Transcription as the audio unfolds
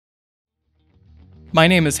My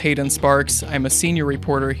name is Hayden Sparks. I'm a senior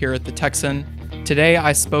reporter here at the Texan. Today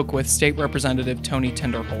I spoke with State Representative Tony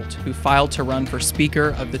Tinderholt, who filed to run for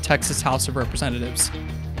Speaker of the Texas House of Representatives.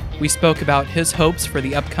 We spoke about his hopes for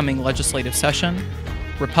the upcoming legislative session,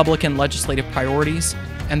 Republican legislative priorities,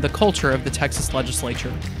 and the culture of the Texas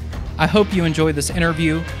legislature. I hope you enjoy this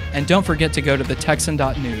interview, and don't forget to go to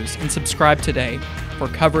thetexan.news and subscribe today for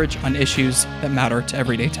coverage on issues that matter to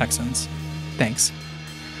everyday Texans. Thanks.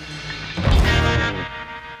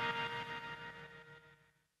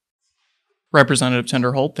 Representative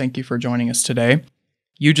Tinderholt, thank you for joining us today.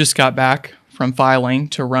 You just got back from filing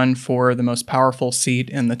to run for the most powerful seat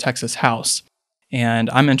in the Texas House, and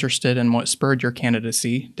I'm interested in what spurred your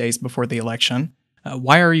candidacy days before the election.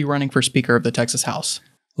 Why are you running for Speaker of the Texas House?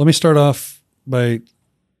 Let me start off by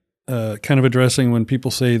kind of addressing when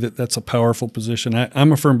people say that that's a powerful position.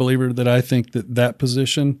 I'm a firm believer that I think that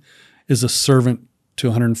position is a servant to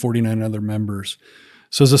 149 other members.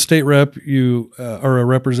 So as a state rep, you are a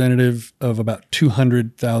representative of about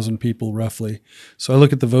 200,000 people roughly. So I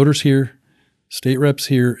look at the voters here, state reps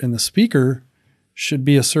here, and the speaker should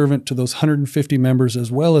be a servant to those 150 members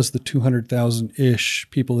as well as the 200,000-ish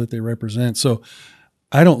people that they represent. So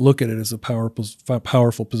I don't look at it as a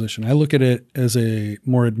powerful position. I look at it as a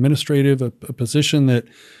more administrative, a position that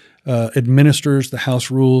administers the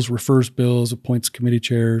House rules, refers bills, appoints committee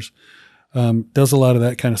chairs, does a lot of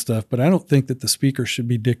that kind of stuff. But I don't think that the speaker should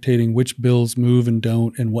be dictating which bills move and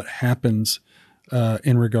don't and what happens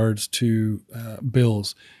in regards to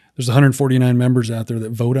bills. There's 149 members out there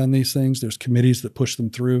that vote on these things. There's committees that push them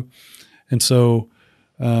through. And so,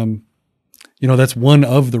 that's one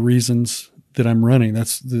of the reasons that I'm running.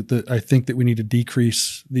 That's I think that we need to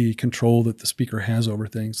decrease the control that the speaker has over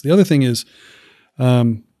things. The other thing is,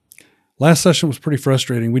 last session was pretty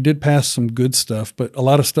frustrating. We did pass some good stuff, but a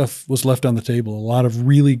lot of stuff was left on the table. A lot of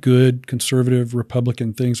really good conservative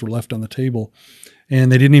Republican things were left on the table,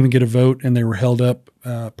 and they didn't even get a vote, and they were held up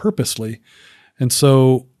purposely. And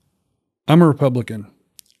so I'm a Republican.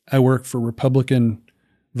 I work for Republican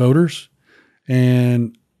voters,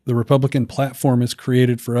 and the Republican platform is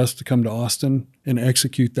created for us to come to Austin and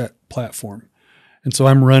execute that platform. And so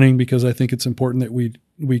I'm running because I think it's important that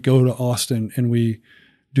we go to Austin and we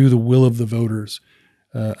do the will of the voters.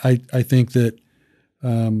 I think that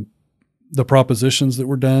the propositions that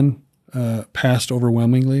were done passed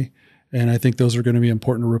overwhelmingly, and I think those are going to be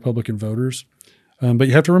important to Republican voters. But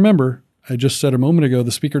you have to remember, I just said a moment ago,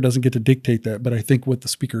 the speaker doesn't get to dictate that, but I think what the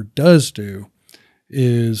speaker does do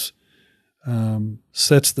is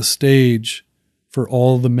sets the stage for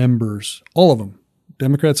all the members, all of them,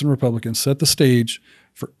 Democrats and Republicans, set the stage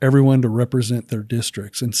for everyone to represent their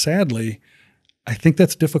districts. And sadly, I think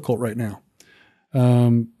that's difficult right now.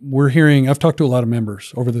 I've talked to a lot of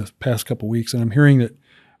members over the past couple of weeks, and I'm hearing that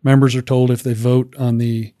members are told if they vote on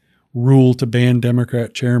the rule to ban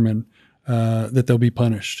Democrat chairmen, that they'll be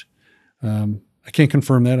punished. I can't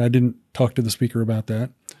confirm that. I didn't talk to the speaker about that.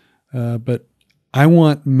 But I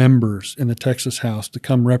want members in the Texas House to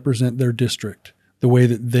come represent their district the way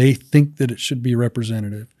that they think that it should be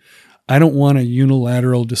representative. I don't want a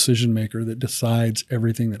unilateral decision maker that decides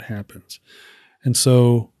everything that happens. And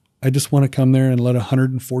so I just want to come there and let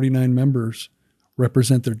 149 members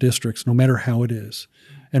represent their districts, no matter how it is.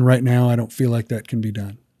 And right now, I don't feel like that can be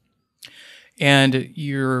done. And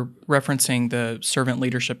you're referencing the servant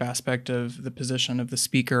leadership aspect of the position of the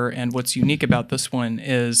speaker. And what's unique about this one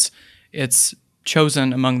is it's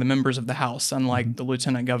chosen among the members of the House, unlike the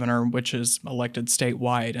lieutenant governor, which is elected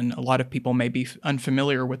statewide. And a lot of people may be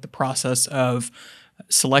unfamiliar with the process of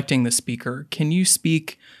selecting the speaker. Can you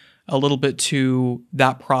speak a little bit to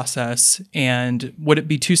that process? And would it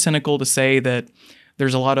be too cynical to say that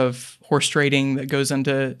there's a lot of horse trading that goes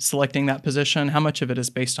into selecting that position? How much of it is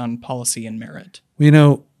based on policy and merit?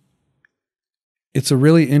 It's a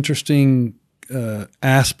really interesting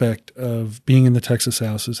aspect of being in the Texas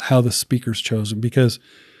House is how the speaker's chosen, because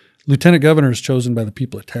lieutenant governor is chosen by the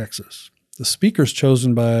people of Texas. The speaker's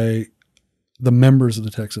chosen by the members of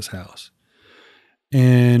the Texas House.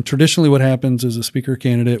 And traditionally what happens is a speaker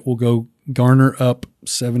candidate will go garner up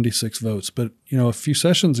 76 votes. But, a few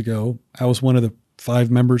sessions ago, I was one of the 5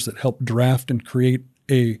 members that helped draft and create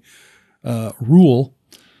a rule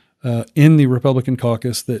in the Republican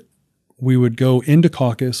caucus that we would go into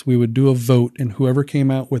caucus, we would do a vote, and whoever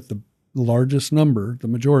came out with the largest number, the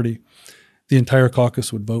majority, the entire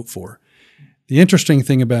caucus would vote for. The interesting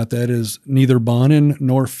thing about that is neither Bonin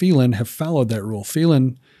nor Phelan have followed that rule.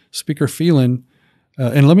 Speaker Phelan,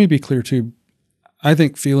 and let me be clear too, I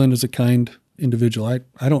think Phelan is a kind individual.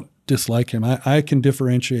 I don't dislike him. I can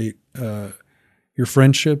differentiate your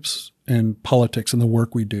friendships and politics and the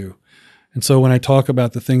work we do. And so when I talk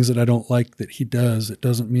about the things that I don't like that he does, it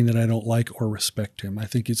doesn't mean that I don't like or respect him. I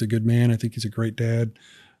think he's a good man. I think he's a great dad.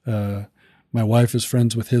 My wife is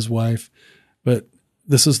friends with his wife, but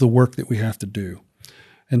this is the work that we have to do.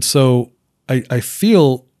 And so I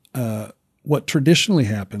feel what traditionally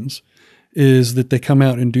happens is that they come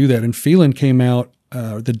out and do that. And Phelan came out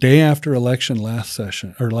the day after election last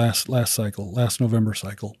November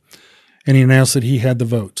cycle, and he announced that he had the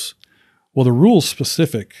votes. Well, the rule's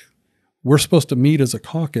specific. We're supposed to meet as a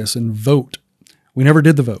caucus and vote. We never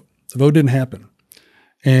did the vote. The vote didn't happen.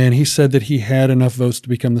 And he said that he had enough votes to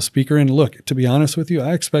become the speaker. And look, to be honest with you,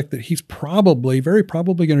 I expect that he's very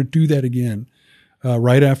probably going to do that again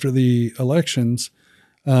right after the elections.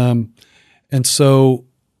 And so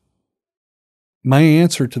my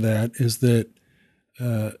answer to that is that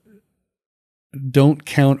don't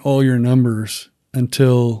count all your numbers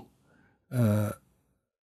until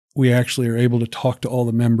we actually are able to talk to all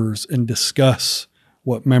the members and discuss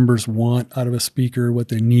what members want out of a speaker, what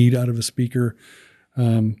they need out of a speaker.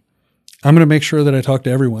 I'm going to make sure that I talk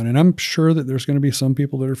to everyone, and I'm sure that there's going to be some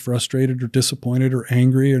people that are frustrated or disappointed or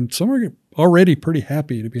angry, and some are already pretty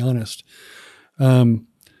happy, to be honest.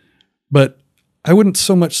 But I wouldn't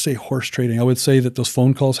so much say horse trading. I would say that those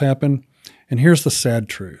phone calls happen, and here's the sad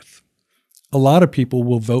truth. A lot of people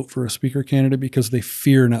will vote for a speaker candidate because they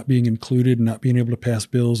fear not being included and not being able to pass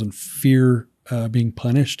bills and fear being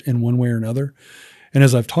punished in one way or another. And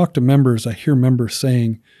as I've talked to members, I hear members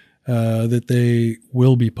saying that they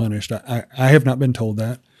will be punished. I have not been told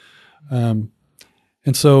that. And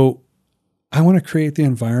so I want to create the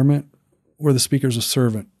environment where the speaker's a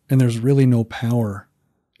servant and there's really no power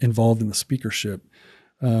involved in the speakership.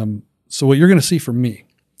 So what you're going to see from me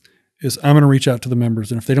is I'm going to reach out to the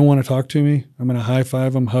members. And if they don't want to talk to me, I'm going to high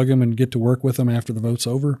five them, hug them, and get to work with them after the vote's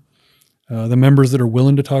over. The members that are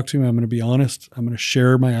willing to talk to me, I'm going to be honest. I'm going to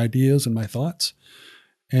share my ideas and my thoughts.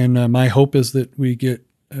 And my hope is that we get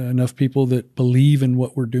enough people that believe in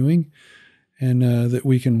what we're doing and that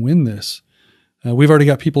we can win this. We've already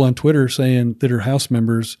got people on Twitter saying that are House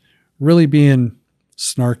members really being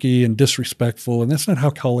snarky and disrespectful, and that's not how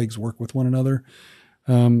colleagues work with one another.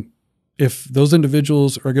 If those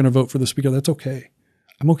individuals are going to vote for the speaker, that's okay.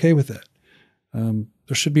 I'm okay with that.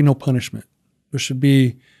 There should be no punishment. There should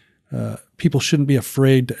be people shouldn't be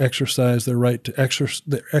afraid to exercise their right to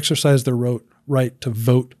exercise their right to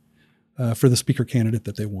vote for the speaker candidate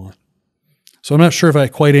that they want. So I'm not sure if I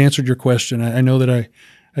quite answered your question. I know that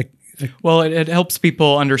Well, it helps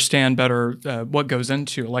people understand better what goes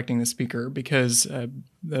into electing the speaker, because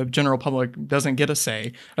the general public doesn't get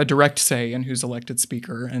a direct say in who's elected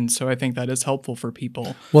speaker. And so I think that is helpful for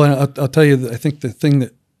people. Well, I'll tell you that I think the thing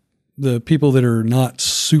that the people that are not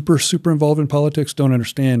super involved in politics don't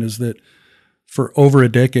understand is that for over a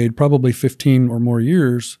decade, probably 15 or more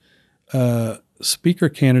years, speaker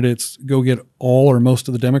candidates go get all or most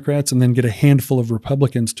of the Democrats and then get a handful of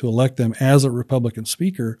Republicans to elect them as a Republican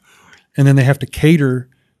speaker. And then they have to cater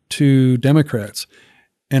to Democrats.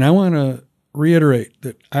 And I want to reiterate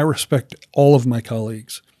that I respect all of my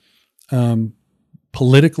colleagues.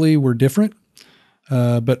 Politically, we're different.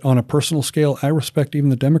 But on a personal scale, I respect even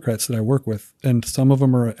the Democrats that I work with. And some of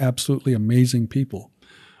them are absolutely amazing people.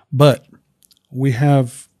 But we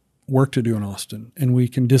have work to do in Austin, and we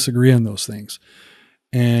can disagree on those things.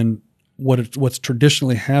 And what's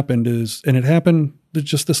traditionally happened is, and it happened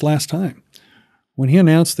just this last time, when he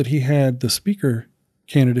announced that he had the speaker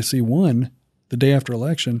candidacy won the day after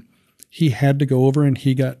election, he had to go over and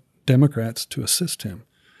he got Democrats to assist him.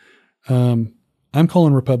 I'm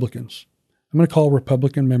calling Republicans. I'm going to call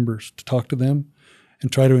Republican members to talk to them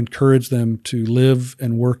and try to encourage them to live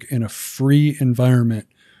and work in a free environment,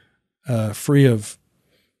 free of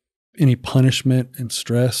any punishment and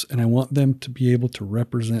stress. And I want them to be able to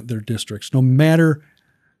represent their districts, no matter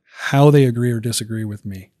how they agree or disagree with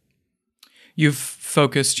me. You've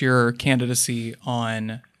focused your candidacy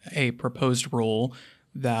on a proposed rule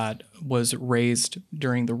that was raised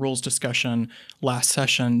during the rules discussion last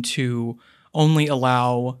session to only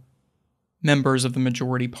allow members of the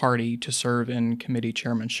majority party to serve in committee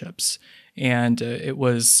chairmanships. And it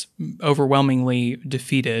was overwhelmingly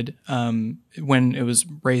defeated when it was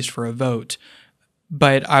raised for a vote.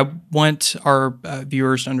 But I want our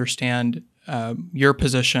viewers to understand your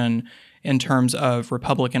position in terms of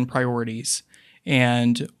Republican priorities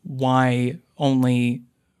and why only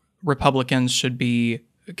Republicans should be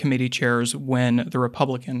committee chairs when the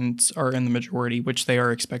Republicans are in the majority, which they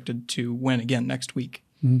are expected to win again next week.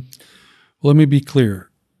 Mm-hmm. Well, let me be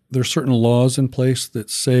clear. There are certain laws in place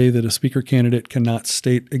that say that a speaker candidate cannot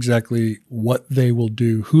state exactly what they will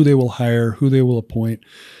do, who they will hire, who they will appoint.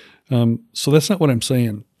 So that's not what I'm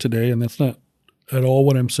saying today, and that's not at all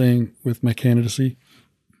what I'm saying with my candidacy.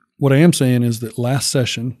 What I am saying is that last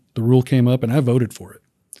session, the rule came up and I voted for it.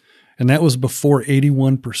 And that was before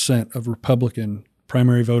 81% of Republican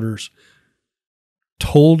primary voters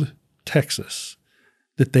told Texas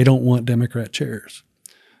that they don't want Democrat chairs.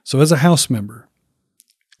 So as a House member,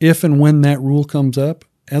 if and when that rule comes up,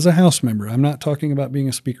 as a House member, I'm not talking about being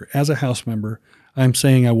a speaker, as a House member, I'm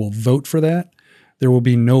saying I will vote for that. There will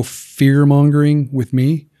be no fear-mongering with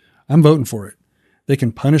me. I'm voting for it. They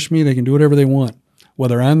can punish me. They can do whatever they want,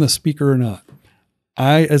 whether I'm the speaker or not.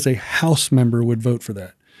 I, as a House member, would vote for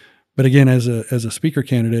that. But again, as a speaker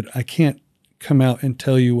candidate, I can't come out and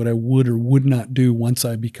tell you what I would or would not do once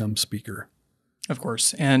I become speaker. Of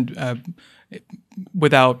course. And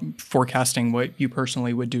without forecasting what you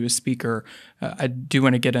personally would do as speaker, I do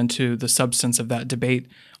want to get into the substance of that debate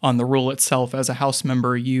on the rule itself. As a House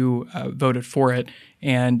member, you voted for it,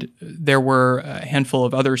 and there were a handful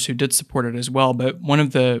of others who did support it as well. But one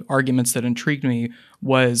of the arguments that intrigued me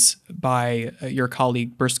was by your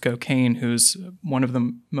colleague Briscoe Cain, who's one of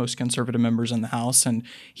the most conservative members in the House, and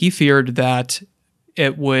he feared that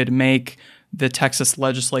it would make the Texas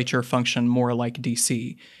legislature function more like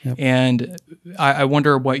D.C. Yep. And I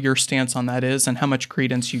wonder what your stance on that is and how much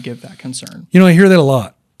credence you give that concern. You know, I hear that a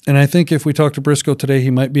lot. And I think if we talk to Briscoe today,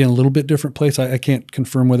 he might be in a little bit different place. I can't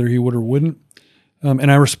confirm whether he would or wouldn't.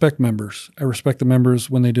 And I respect members. I respect the members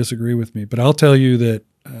when they disagree with me. But I'll tell you that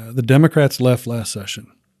the Democrats left last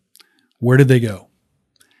session. Where did they go?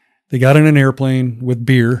 They got in an airplane with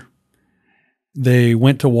beer. They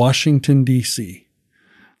went to Washington, D.C.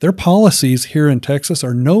 Their policies here in Texas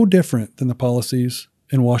are no different than the policies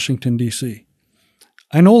in Washington, D.C.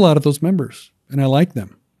 I know a lot of those members, and I like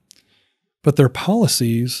them. But their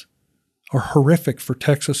policies are horrific for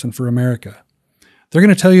Texas and for America. They're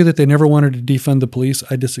going to tell you that they never wanted to defund the police.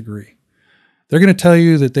 I disagree. They're going to tell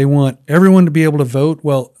you that they want everyone to be able to vote.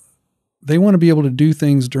 Well, they want to be able to do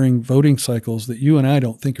things during voting cycles that you and I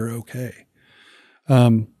don't think are okay.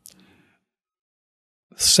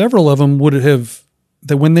 Several of them would have,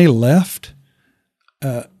 that when they left,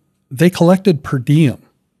 they collected per diem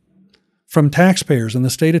from taxpayers in the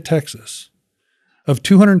state of Texas of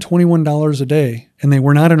 $221 a day, and they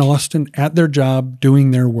were not in Austin at their job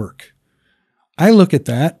doing their work. I look at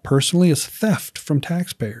that personally as theft from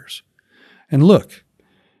taxpayers. And look,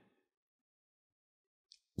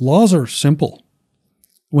 laws are simple.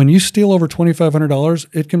 When you steal over $2,500,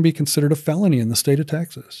 it can be considered a felony in the state of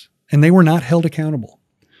Texas, and they were not held accountable.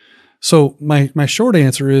 So my short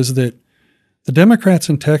answer is that the Democrats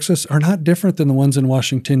in Texas are not different than the ones in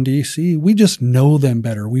Washington, D.C. We just know them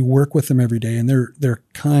better. We work with them every day, and they're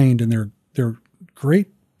kind and they're great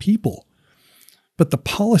people. But the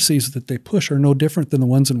policies that they push are no different than the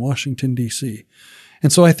ones in Washington, D.C.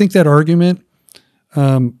 And so I think that argument,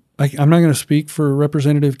 I'm not going to speak for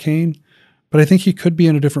Representative Cain, but I think he could be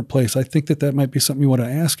in a different place. I think that might be something you want to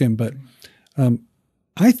ask him. But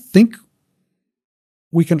I think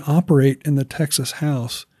we can operate in the Texas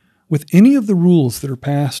House with any of the rules that are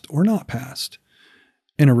passed or not passed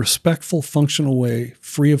in a respectful, functional way,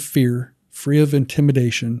 free of fear, free of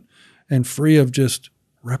intimidation, and free of just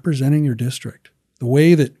representing your district. The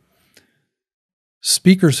way that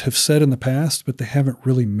speakers have said in the past, but they haven't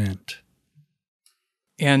really meant.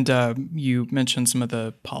 And you mentioned some of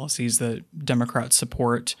the policies that Democrats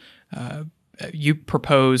support. You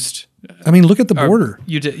proposed. I mean, look at the border.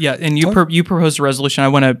 You did, yeah, and you proposed a resolution. I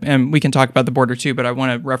want to, and we can talk about the border too, but I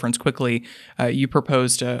want to reference quickly. You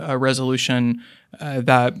proposed a resolution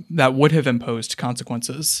that would have imposed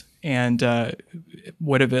consequences and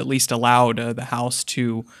would have at least allowed the House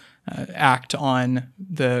to act on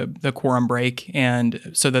the quorum break,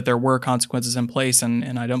 and so that there were consequences in place.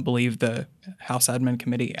 And I don't believe the House Admin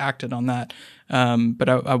Committee acted on that. But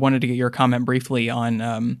I wanted to get your comment briefly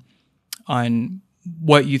on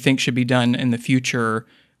what you think should be done in the future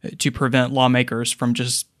to prevent lawmakers from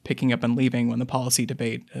just picking up and leaving when the policy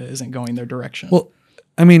debate isn't going their direction. Well,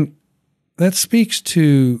 I mean, that speaks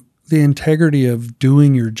to the integrity of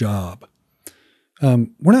doing your job.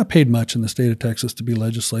 We're not paid much in the state of Texas to be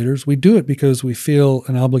legislators. We do it because we feel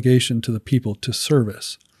an obligation to the people to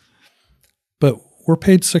service. But we're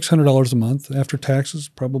paid $600 a month after taxes.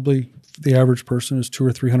 Probably the average person is $200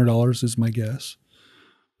 or $300 is my guess.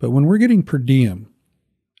 But when we're getting per diem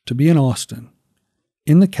to be in Austin,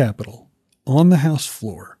 in the Capitol, on the House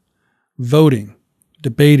floor, voting,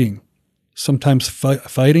 debating, sometimes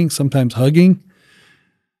fighting, sometimes hugging,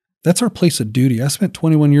 that's our place of duty. I spent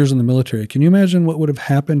 21 years in the military. Can you imagine what would have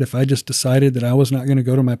happened if I just decided that I was not going to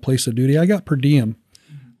go to my place of duty? I got per diem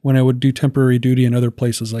when I would do temporary duty in other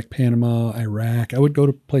places like Panama, Iraq. I would go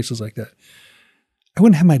to places like that. I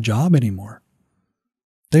wouldn't have my job anymore.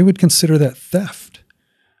 They would consider that theft.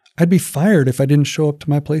 I'd be fired if I didn't show up to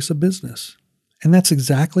my place of business. And that's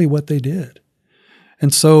exactly what they did.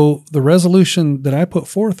 And so the resolution that I put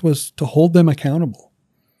forth was to hold them accountable.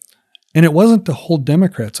 And it wasn't to hold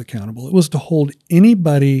Democrats accountable. It was to hold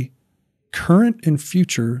anybody, current and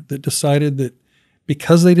future, that decided that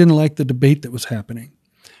because they didn't like the debate that was happening,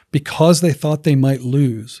 because they thought they might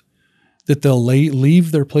lose, that they'll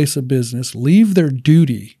leave their place of business, leave their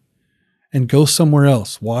duty, and go somewhere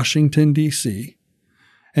else, Washington, D.C.,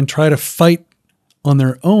 and try to fight on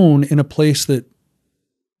their own in a place that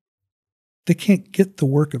they can't get the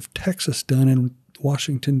work of Texas done in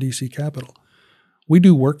Washington, D.C. Capitol. We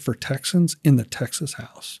do work for Texans in the Texas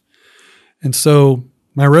House. And so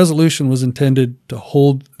my resolution was intended to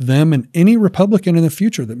hold them and any Republican in the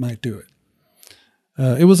future that might do it.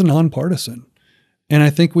 It was nonpartisan. And I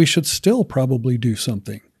think we should still probably do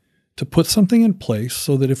something to put something in place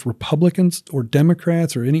so that if Republicans or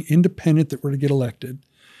Democrats or any independent that were to get elected,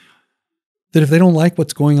 that if they don't like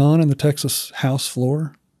what's going on in the Texas House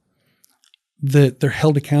floor, that they're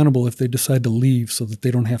held accountable if they decide to leave so that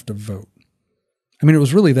they don't have to vote. I mean, it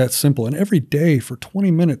was really that simple. And every day for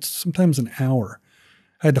 20 minutes, sometimes an hour,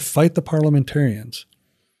 I had to fight the parliamentarians.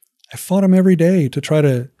 I fought them every day to try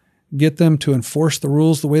to get them to enforce the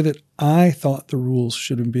rules the way that I thought the rules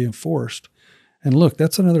should be enforced. And look,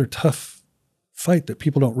 that's another tough fight that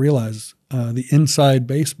people don't realize. The inside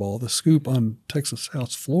baseball, the scoop on Texas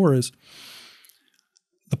House floor is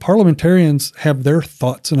the parliamentarians have their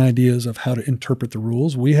thoughts and ideas of how to interpret the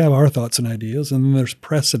rules. We have our thoughts and ideas, and then there's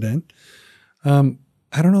precedent.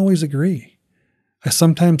 I don't always agree. I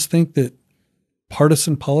sometimes think that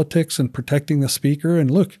partisan politics and protecting the speaker, and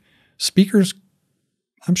look, speakers,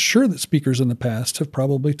 I'm sure that speakers in the past have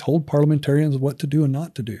probably told parliamentarians what to do and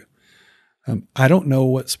not to do. I don't know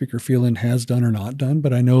what Speaker Phelan has done or not done,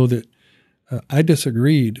 but I know that I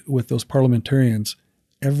disagreed with those parliamentarians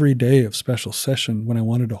every day of special session when I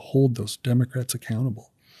wanted to hold those Democrats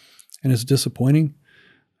accountable. And it's disappointing.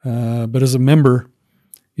 But as a member,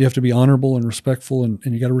 you have to be honorable and respectful, and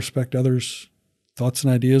you got to respect others' thoughts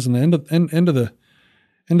and ideas. And the end of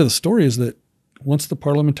the story is that once the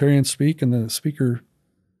parliamentarians speak and the speaker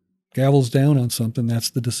gavels down on something, that's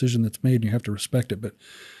the decision that's made, and you have to respect it.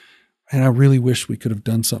 And I really wish we could have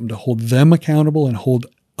done something to hold them accountable and hold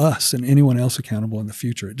us and anyone else accountable in the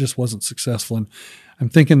future. It just wasn't successful. And I'm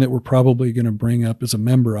thinking that we're probably going to bring up, as a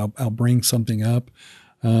member, I'll bring something up.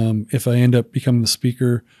 If I end up becoming the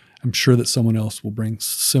speaker, I'm sure that someone else will bring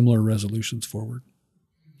similar resolutions forward.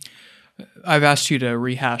 I've asked you to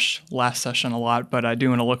rehash last session a lot, but I do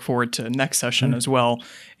want to look forward to next session as well.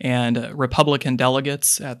 And Republican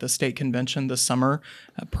delegates at the state convention this summer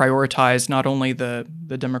prioritized not only the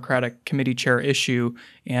Democratic committee chair issue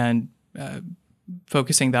and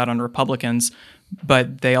focusing that on Republicans,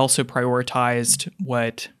 but they also prioritized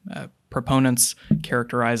what proponents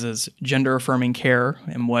characterize as gender-affirming care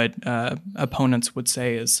and what opponents would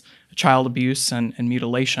say is child abuse and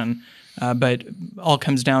mutilation. But all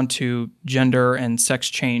comes down to gender and sex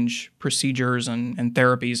change procedures and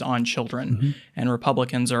therapies on children. Mm-hmm. And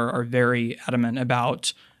Republicans are very adamant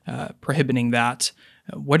about prohibiting that.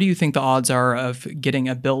 What do you think the odds are of getting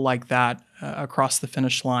a bill like that across the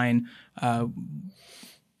finish line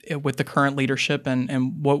with the current leadership?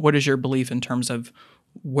 And what is your belief in terms of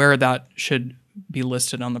where that should be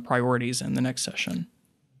listed on the priorities in the next session?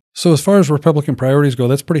 So as far as Republican priorities go,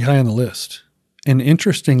 that's pretty high on the list. And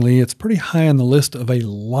interestingly, it's pretty high on the list of a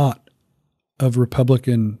lot of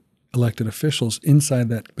Republican elected officials inside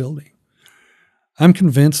that building. I'm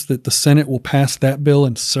convinced that the Senate will pass that bill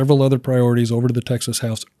and several other priorities over to the Texas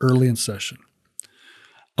House early in session.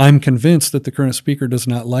 I'm convinced that the current speaker does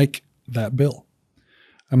not like that bill.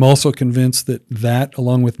 I'm also convinced that,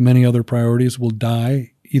 along with many other priorities, will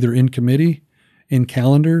die either in committee, in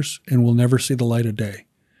calendars, and will never see the light of day.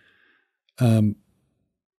 I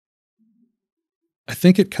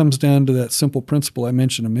think it comes down to that simple principle I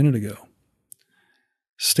mentioned a minute ago.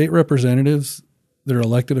 State representatives that are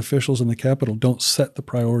elected officials in the Capitol don't set the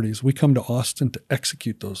priorities. We come to Austin to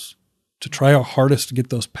execute those, to try our hardest to get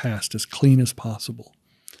those passed as clean as possible.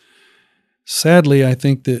 Sadly, I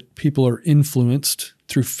think that people are influenced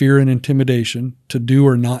through fear and intimidation to do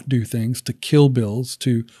or not do things, to kill bills,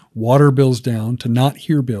 to water bills down, to not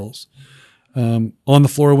hear bills. On the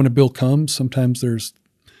floor when a bill comes, sometimes there's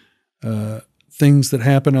things that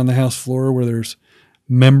happen on the House floor where there's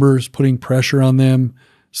members putting pressure on them.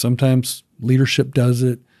 Sometimes leadership does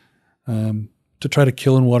it to try to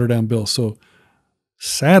kill and water down bills. So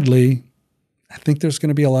sadly, I think there's going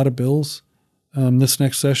to be a lot of bills this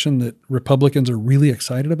next session that Republicans are really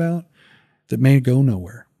excited about that may go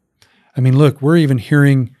nowhere. I mean, look, we're even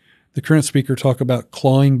hearing the current speaker talk about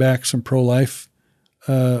clawing back some pro-life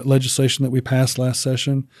legislation that we passed last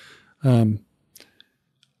session.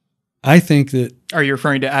 I think that... Are you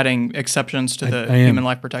referring to adding exceptions to the Human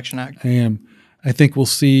Life Protection Act? I am. I think we'll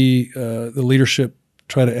see the leadership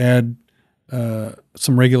try to add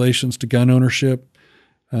some regulations to gun ownership.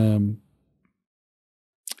 I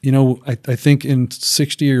think in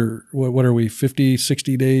 60 or what are we, 50,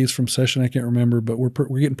 60 days from session, I can't remember, but we're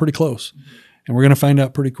getting pretty close, and we're going to find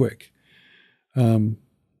out pretty quick.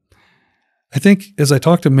 I think as I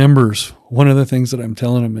talk to members, one of the things that I'm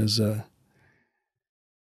telling them is,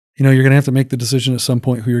 you're going to have to make the decision at some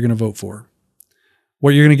point who you're going to vote for.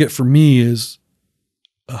 What you're going to get from me is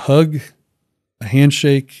a hug, a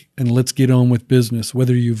handshake, and let's get on with business,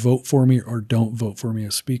 whether you vote for me or don't vote for me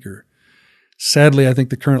as speaker. Sadly, I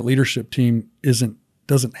think the current leadership team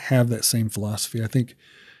doesn't have that same philosophy. I think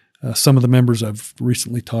some of the members I've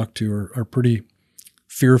recently talked to are pretty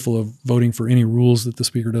fearful of voting for any rules that the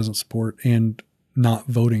speaker doesn't support and not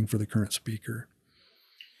voting for the current speaker.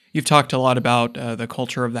 You've talked a lot about the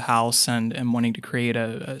culture of the House and wanting to create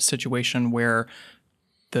a situation where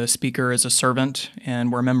the speaker is a servant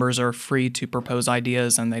and where members are free to propose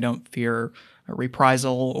ideas and they don't fear a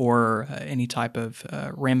reprisal or any type of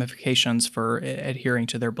ramifications for adhering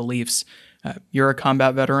to their beliefs. You're a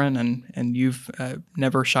combat veteran and you've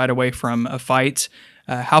never shied away from a fight.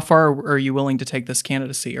 How far are you willing to take this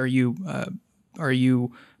candidacy? Are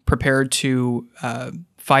you prepared to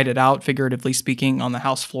fight it out, figuratively speaking, on the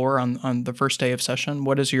House floor on the first day of session?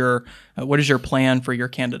 What is your plan for your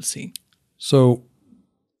candidacy? So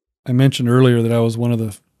I mentioned earlier that I was one of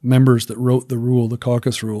the members that wrote the rule, the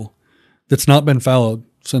caucus rule, that's not been followed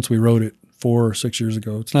since we wrote it 4 or 6 years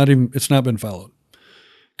ago. It's not been followed.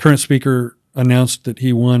 Current speaker announced that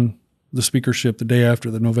he won the speakership the day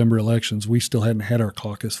after the November elections. We still hadn't had our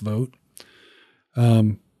caucus vote.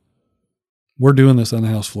 We're doing this on the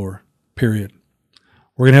House floor, period.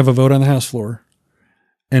 We're going to have a vote on the House floor,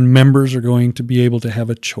 and members are going to be able to have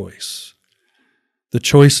a choice. The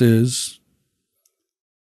choice is,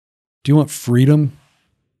 do you want freedom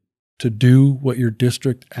to do what your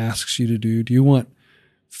district asks you to do? Do you want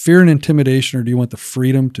fear and intimidation, or do you want the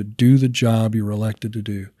freedom to do the job you're elected to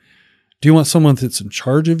do? Do you want someone that's in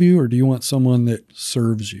charge of you, or do you want someone that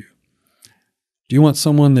serves you? Do you want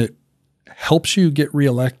someone that helps you get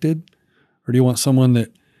reelected, or do you want someone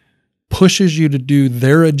that pushes you to do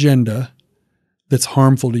their agenda that's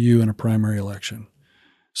harmful to you in a primary election?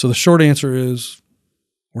 So the short answer is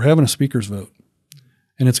we're having a speaker's vote,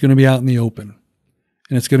 and it's going to be out in the open,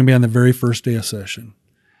 and it's going to be on the very first day of session.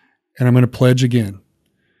 And I'm going to pledge again,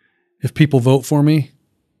 if people vote for me,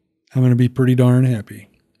 I'm going to be pretty darn happy.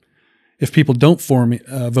 If people don't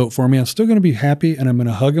vote for me, I'm still going to be happy, and I'm going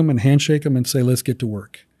to hug them and handshake them and say, let's get to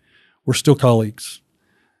work. We're still colleagues.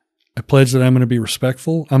 I pledge that I'm going to be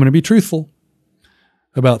respectful. I'm going to be truthful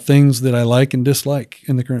about things that I like and dislike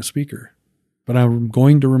in the current speaker. But I'm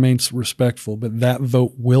going to remain respectful. But that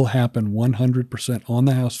vote will happen 100% on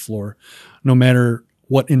the House floor, no matter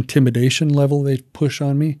what intimidation level they push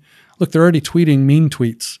on me. Look, they're already tweeting mean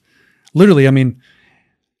tweets. Literally, I mean,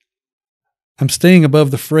 I'm staying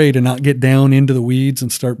above the fray to not get down into the weeds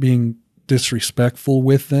and start being disrespectful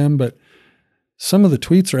with them. But some of the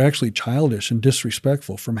tweets are actually childish and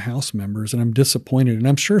disrespectful from House members, and I'm disappointed. And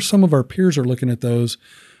I'm sure some of our peers are looking at those.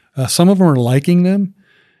 Some of them are liking them,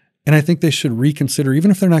 and I think they should reconsider,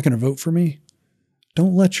 even if they're not going to vote for me,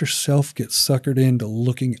 don't let yourself get suckered into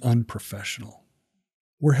looking unprofessional.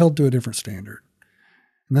 We're held to a different standard.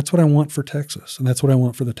 And that's what I want for Texas, and that's what I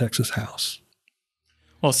want for the Texas House.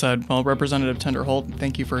 Well said. Well, Representative Tinderholt,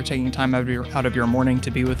 thank you for taking time out of your morning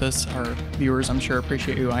to be with us. Our viewers, I'm sure,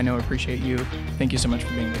 appreciate you. I know appreciate you. Thank you so much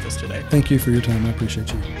for being with us today. Thank you for your time. I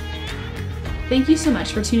appreciate you. Thank you so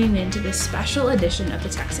much for tuning in to this special edition of the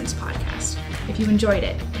Texans podcast. If you enjoyed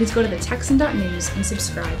it, please go to thetexan.news and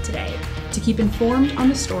subscribe today to keep informed on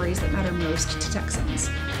the stories that matter most to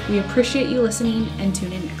Texans. We appreciate you listening, and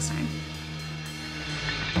tune in next time.